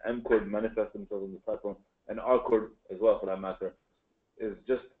eCord and mcord manifest themselves on the platform, and rcord as well for that matter, is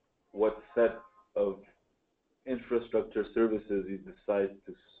just what set of infrastructure services you decide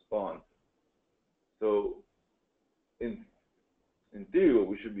to spawn. So in theory, what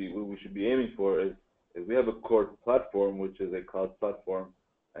we should be aiming for is we have a core platform, which is a cloud platform,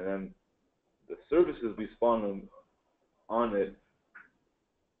 and then the services we spawn on it,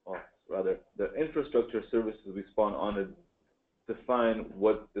 or rather, the infrastructure services we spawn on it define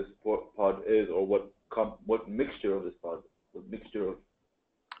what this pod is, or what mixture of this pod, what mixture of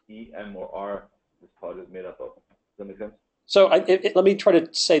E, M, or R this pod is made up of. Does that make sense? So let me try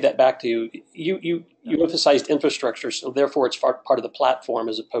to say that back to you. You emphasized infrastructure, so therefore it's part of the platform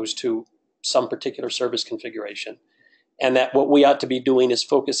as opposed to some particular service configuration. And that what we ought to be doing is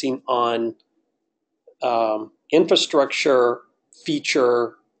focusing on infrastructure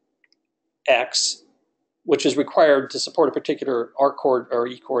feature X, which is required to support a particular rcord or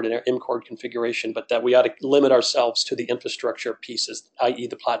eCord and mcord configuration, but that we ought to limit ourselves to the infrastructure pieces, i.e.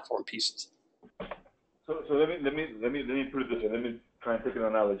 the platform pieces. So let me put it this way. Let me try and take an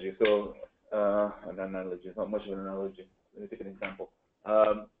analogy. So an analogy is not much of an analogy. Let me take an example.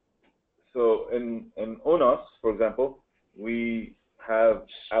 So in ONOS, for example, we have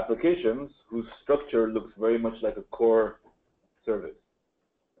applications whose structure looks very much like a core service,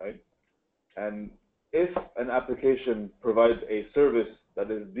 right? And if an application provides a service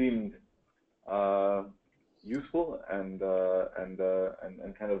that is deemed useful and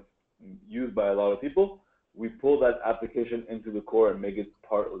kind of used by a lot of people, we pull that application into the core and make it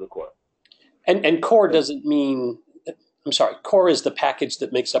part of the core. And core doesn't mean, I'm sorry, core is the package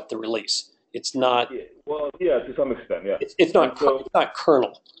that makes up the release. It's not. Yeah, well, yeah, to some extent, yeah. It's not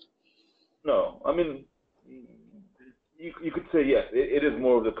kernel. No, I mean, you could say yes. It is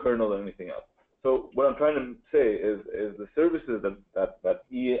more of the kernel than anything else. So what I'm trying to say is the services that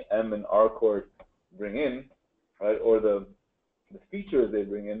E, M, and R core bring in, right, or the features they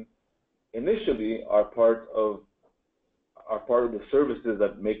bring in, initially are part of the services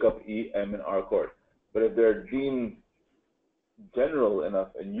that make up E, M, and R core. But if they're deemed general enough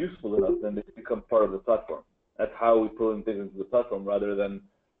and useful enough, then they become part of the platform. That's how we pull in things into the platform, rather than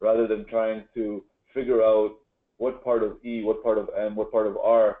trying to figure out what part of E, what part of M, what part of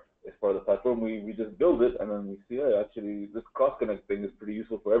R is part of the platform. We just build it and then we see, hey, actually this cross connect thing is pretty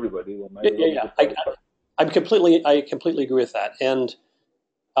useful for everybody. Well, Yeah. I completely agree with that. And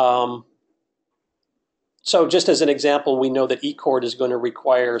so just as an example, we know that eCord is going to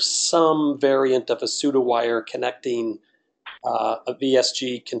require some variant of a pseudo-wire connecting a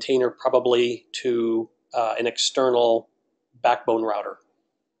VSG container probably to an external backbone router.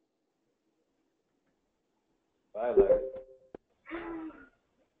 Bye, Larry.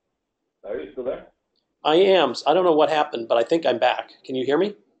 Larry, you still there? I am. I don't know what happened, but I think I'm back. Can you hear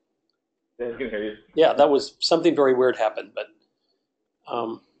me? Yeah, I can hear you. Yeah, that was something very weird happened. But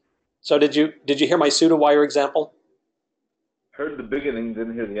so did you hear my pseudo-wire example? Heard the beginning,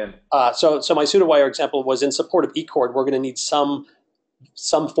 didn't hear the end. So my pseudo-wire example was in support of eCord. We're going to need some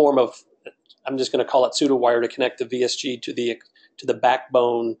form of, I'm just going to call it pseudo-wire to connect the VSG to the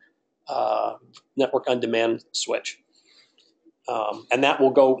backbone network on demand switch, and that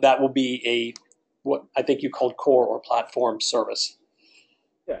will be a what I think you called core or platform service.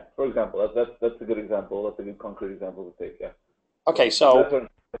 Yeah, for example, that's a good example. That's a good concrete example to take. Yeah. Okay, so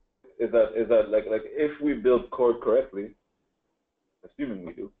is that like if we build Cord correctly, assuming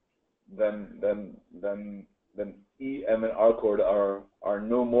we do, then EM and R Cord are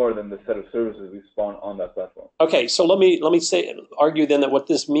no more than the set of services we spawn on that platform. Okay, so let me argue then that what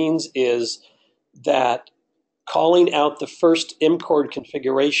this means is that calling out the first mCord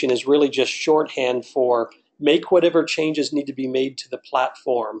configuration is really just shorthand for make whatever changes need to be made to the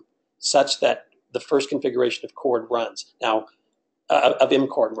platform such that the first configuration of Cord runs. Now, of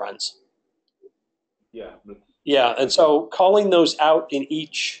mCord runs. Yeah. Yeah, and so calling those out in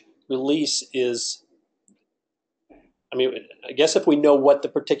each release is, I mean, I guess if we know what the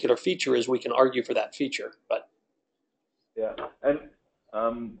particular feature is, we can argue for that feature. But yeah, and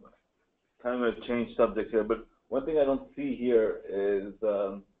kind of going to change subject here, but one thing I don't see here is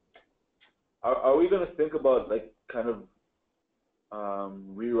are we going to think about like kind of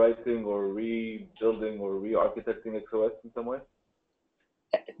rewriting or rebuilding or re-architecting XOS in some way?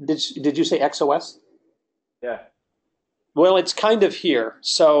 Did you say XOS? Yeah. Well, it's kind of here,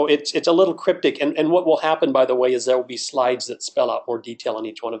 so it's a little cryptic. And what will happen, by the way, is there will be slides that spell out more detail on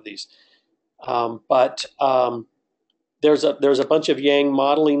each one of these. But there's a bunch of Yang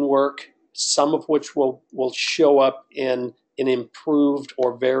modeling work, some of which will show up in improved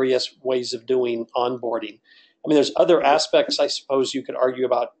or various ways of doing onboarding. I mean, there's other aspects, I suppose, you could argue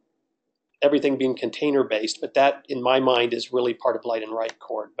about everything being container based, but that, in my mind, is really part of light and write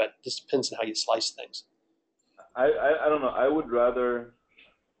Cord. But this depends on how you slice things. I don't know. I would rather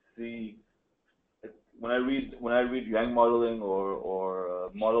see when I read Yang modeling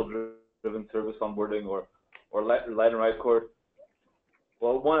or model driven service onboarding or light and write Cord.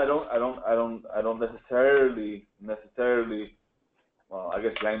 Well, one, I don't necessarily. Well, I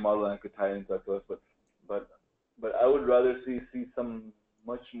guess Yang modeling I could tie into XOS, but I would rather see some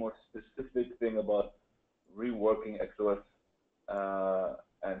much more specific thing about reworking XOS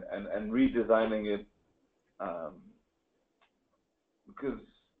and redesigning it. Because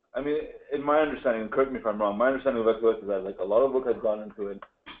I mean, in my understanding, correct me if I'm wrong, my understanding of XOS is that like a lot of work has gone into it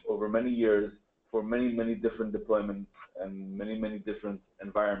over many years for many different deployments and many different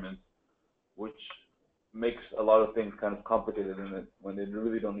environments, which makes a lot of things kind of complicated in it when they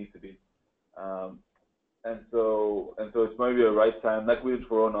really don't need to be. And so it's maybe a right time, like we did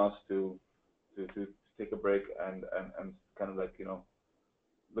for ONOS, to take a break and kind of like, you know,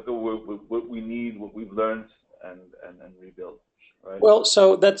 look at what we need, what we've learned, and rebuild. Right? Well,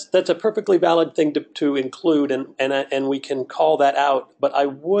 so that's a perfectly valid thing to include, and we can call that out. But I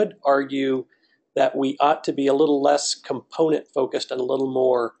would argue that we ought to be a little less component focused and a little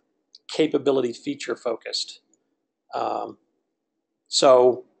more capability feature focused.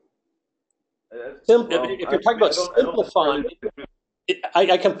 So, if you're talking about simplifying,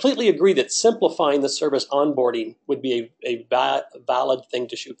 I completely agree that simplifying the service onboarding would be a valid thing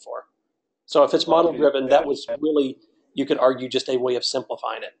to shoot for. So if it's model driven, that was really, you could argue, just a way of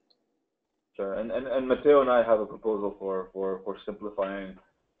simplifying it. Sure, and Matteo and I have a proposal for simplifying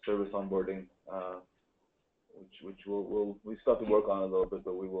service onboarding, which we still have to work on a little bit,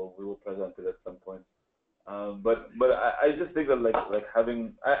 but we will present it at some point. But I just think that like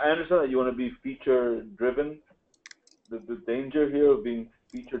having, I understand that you want to be feature driven. The danger here of being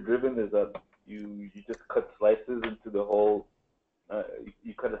feature driven is that you just cut slices into the whole.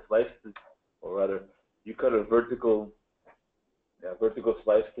 You cut a slice, or rather, you cut a vertical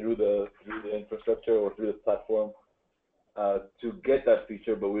slice through the infrastructure or through the platform to get that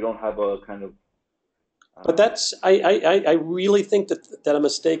feature, but we don't have a kind of. But that's, I really think that a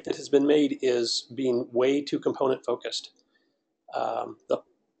mistake that has been made is being way too component focused. The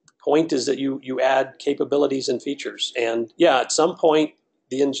point is that you add capabilities and features. And yeah, at some point,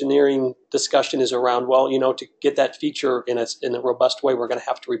 the engineering discussion is around, well, to get that feature in a robust way, we're going to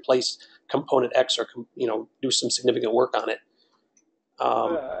have to replace component X or, do some significant work on it.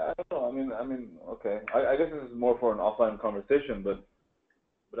 I don't know. Okay. I guess this is more for an offline conversation, but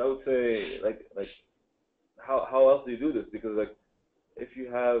I would say like how else do you do this? Because like if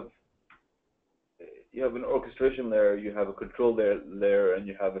you have an orchestration layer, you have a control layer, and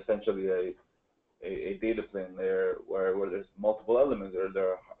you have essentially a data plane layer where there's multiple elements.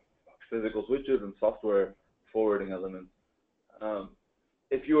 There are physical switches and software forwarding elements.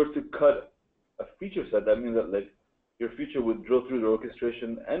 If you were to cut a feature set, that means that like your feature would drill through the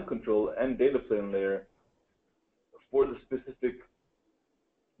orchestration and control and data plane layer for the specific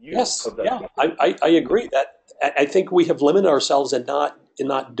use Yes, of that. yeah, I agree that I think we have limited ourselves in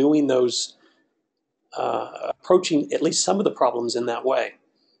not doing those, approaching at least some of the problems in that way.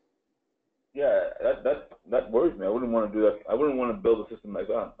 Yeah, that worries me. I wouldn't want to do that. I wouldn't want to build a system like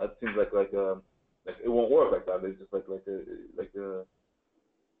that. That seems like it won't work like that. It's just like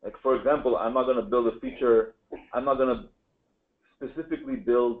for example, I'm not going to build a feature. I'm not going to specifically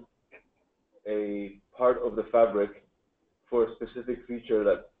build a part of the fabric for a specific feature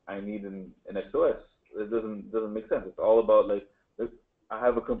that I need in XOS. It doesn't make sense. It's all about like I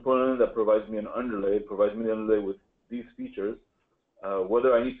have a component that provides me an underlay. It provides me an underlay with these features.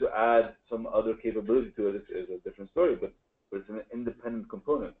 Whether I need to add some other capability to it is a different story, but it's an independent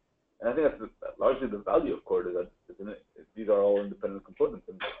component. And I think that's largely the value of Cord, is that these are all independent components.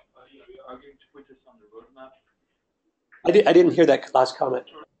 And are you arguing to put this on the roadmap? I didn't hear that last comment.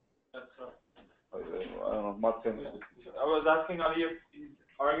 I don't know, Martin. I was asking, are you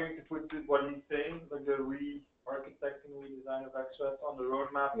arguing to put what he's saying, like the re-architecting, redesign of XOS on the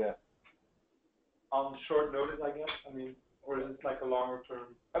roadmap? Yeah. On short notice, I guess. Or is it like a longer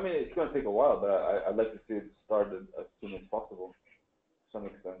term? It's going to take a while, but I'd like to see it started as soon as possible, to some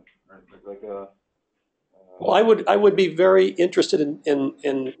extent. Right? Well, I would be very interested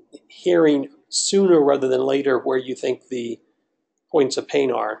in hearing sooner rather than later where you think the points of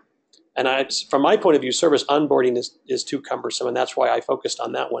pain are. And from my point of view, service onboarding is too cumbersome, and that's why I focused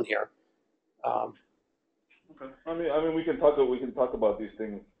on that one here. Okay. We can talk about these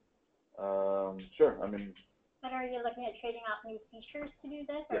things. Sure. But are you looking at trading off new features to do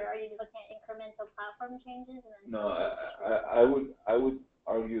this, or are you looking at incremental platform changes? No, I would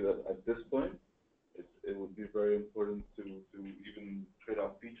argue that at this point, it would be very important to even trade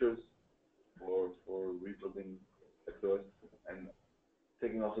off features for rebuilding XOS and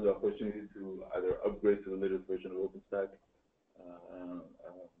taking also the opportunity to either upgrade to the latest version of OpenStack.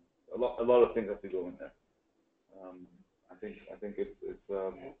 A lot of things have to go in there. I think it's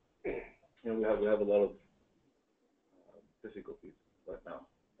we have a lot of difficulties right now.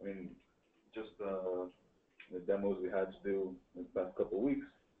 Just the demos we had to do in the past couple of weeks.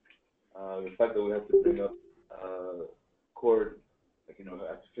 The fact that we had to bring up Cord, had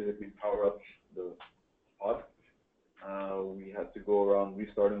to physically power up the pod. We had to go around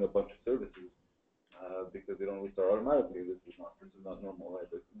restarting a bunch of services because they don't restart automatically. This is not normal, right?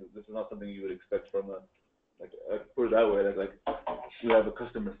 This is not something you would expect from put it that way. Like we have a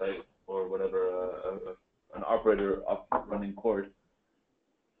customer site or whatever, an operator up running Cord.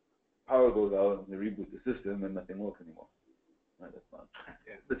 Power goes out and they reboot the system and nothing works anymore. Right?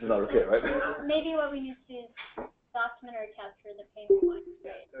 This is not okay, right? Maybe what we need to do is document or capture the pain points.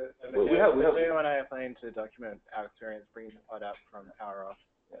 We have. When I plan to document our experience bringing the pod up from power off,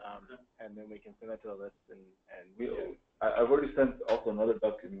 and then we can send that to the list I've already sent also another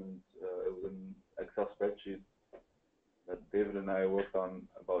document. It was an Excel spreadsheet that David and I worked on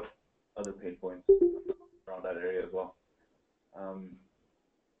about other pain points around that area as well.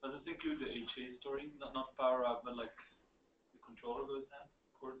 Does this include the HA story? Not power up, but like the controller goes down,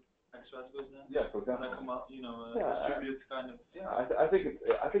 Cord XOS goes down? Yeah, for example. Distributes kind of. Yeah, I think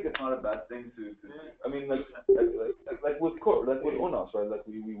it's not a bad thing to like with Cord, like with ONOS, right? Like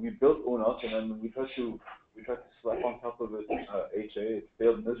we built ONOS and then we tried to slap on top of it HA. It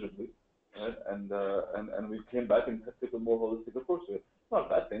failed miserably, right? And we came back and took a more holistic approach to it. It's not a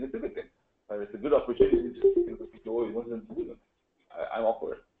bad thing. It's a good thing. It's a good opportunity to do things that people always wanted to do them. I'm all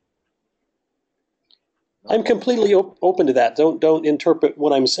for it. I'm completely open to that. Don't interpret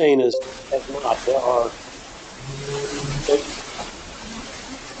what I'm saying as not. There are.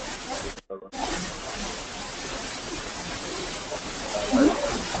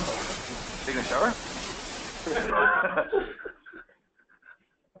 Taking a shower?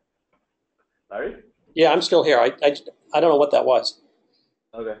 Larry? Yeah, I'm still here. I don't know what that was.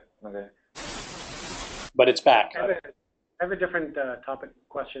 Okay. But it's back. I I have a different topic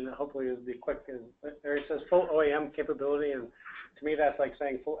question that hopefully will be quick. There it says full OAM capability, and to me that's like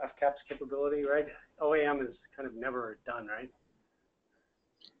saying full FCAPS capability, right? OAM is kind of never done, right?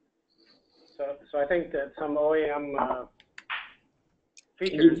 So I think that some OAM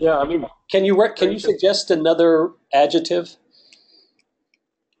features. Yeah, I mean, can you suggest another adjective?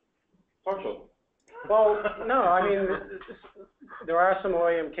 Partial. Well, no, I mean, there are some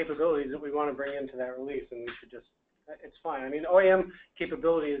OAM capabilities that we want to bring into that release, and we should just, it's fine. I mean, OAM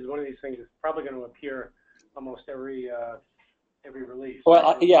capability is one of these things that's probably going to appear almost every release.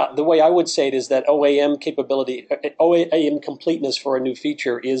 Well, yeah, the way I would say it is that OAM capability, OAM completeness for a new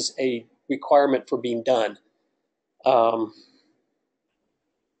feature is a requirement for being done.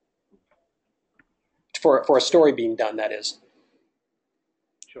 For a story being done, that is.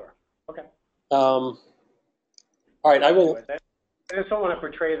 Sure. Okay. All right, I will. I just don't want to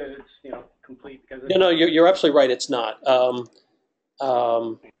portray that it's complete because. No, you're absolutely right. It's not.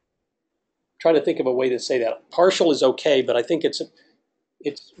 Trying to think of a way to say that. Partial is okay, but I think it's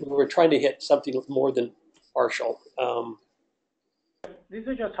we're trying to hit something more than partial. These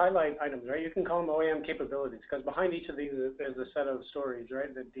are just highlight items, right? You can call them OAM capabilities because behind each of these there's a set of stories,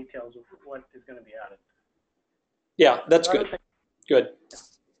 right, that details what is going to be added. Yeah, that's good. Good.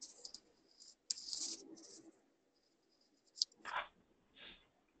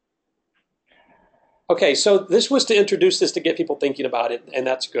 Okay, so this was to introduce this to get people thinking about it, and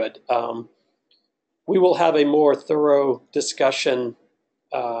that's good. We will have a more thorough discussion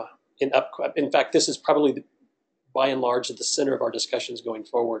in fact, this is probably by and large at the center of our discussions going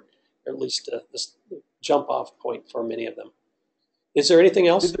forward, or at least this jump-off point for many of them. Is there anything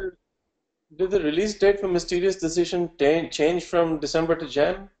else? Did the release date for Mysterious Decision change from December to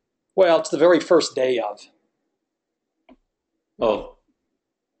Jan? Well, it's the very first day of. Oh.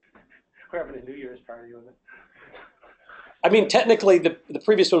 We're having a New Year's party with it. I mean, technically, the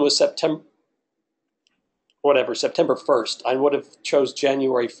previous one was September 1st. I would have chose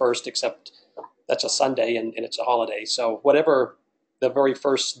January 1st, except that's a Sunday and it's a holiday. So whatever the very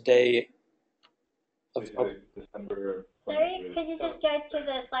first day of December. Larry, could you just go to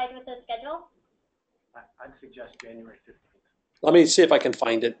the slide with the schedule? I'd suggest January 15th. Let me see if I can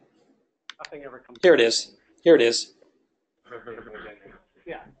find it. Nothing ever comes. Here it is. Here it is.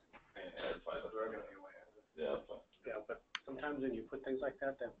 Yeah. Yeah, but sometimes when you put things like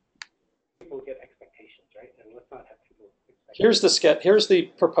that, then people get expectations, right? And let's not have people expect. Here's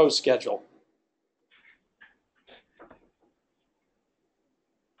the proposed schedule.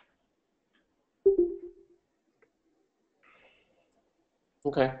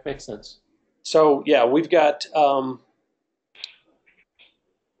 Okay, makes sense. So yeah, we've got now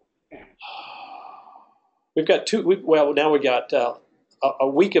we got a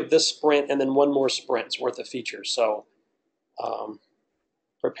week of this sprint and then one more sprint's worth of features. So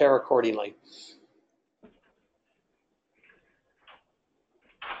prepare accordingly.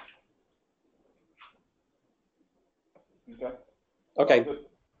 Okay.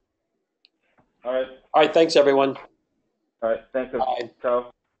 All right. All right. Thanks, everyone. All right. Thanks, everyone. Bye.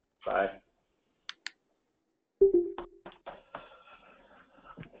 Ciao. Bye.